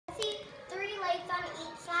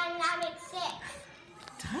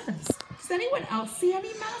Does anyone else see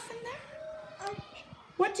any math in there?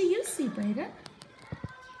 What do you see, Brayden?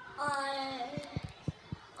 Under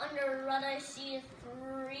red I see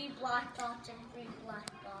 3 black dots and 3 black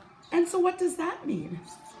dots. And so what does that mean?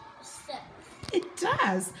 6. It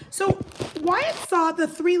does. So Wyatt saw the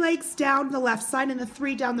 3 legs down the left side and the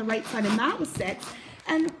 3 down the right side, and that was 6.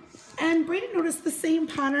 And Brady noticed the same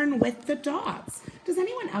pattern with the dots. Does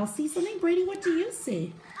anyone else see something? Brady, what do you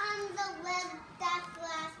see? The red that's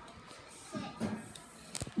left 6.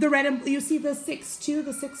 The red and you see the 6 too,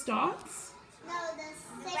 the 6 dots? No, the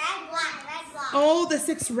 6 red block. Oh, the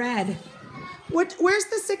 6 red. Where's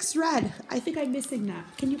the 6 red? I think I'm missing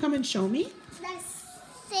that. Can you come and show me? The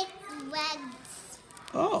 6 reds.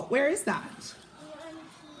 Oh, where is that?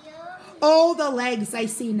 Here. Oh, the legs, I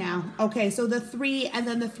see now. Okay, so the 3 and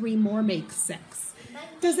then the 3 more make 6.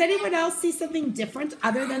 Does anyone else see something different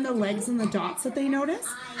other than the legs and the dots that they notice?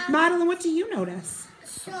 Madeline, what do you notice?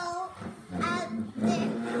 So,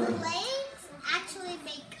 the legs actually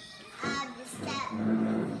make the step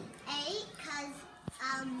 8 because,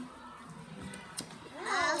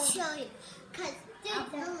 I'll show you. Because the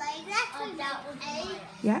legs actually make 8.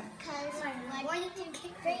 Yeah? Because 1, 2,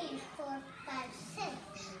 3, 4, 5, 6.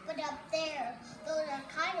 But up there, those are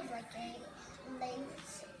kind of like 8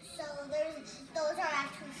 legs. So those are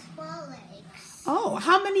actually small legs. Oh,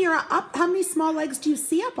 how many are up? How many small legs do you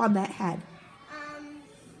see up on that head? 1,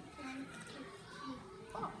 2, 3,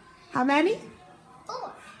 4. How many?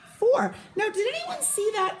 4. 4. Now, did anyone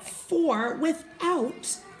see that 4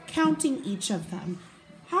 without counting each of them?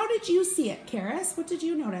 How did you see it, Karis? What did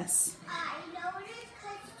you notice? I noticed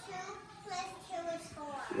because 2 plus 2 is 4.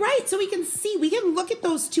 Right, so we can look at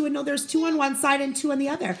those 2 and know there's 2 on one side and 2 on the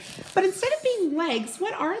other. But instead of being legs,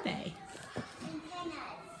 what are they? Antennas.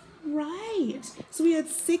 Right. So we had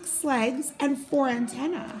 6 legs and 4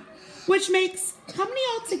 antennae, which makes, how many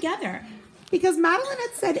altogether? Because Madeline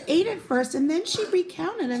had said 8 at first, and then she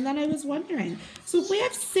recounted, and then I was wondering. So if we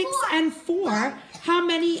have 6 and 4, how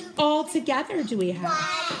many altogether do we have? 1.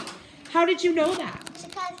 How did you know that?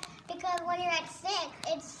 Because when you're at 6,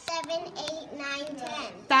 it's 7, 8, 9, 10.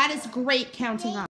 That is great counting up.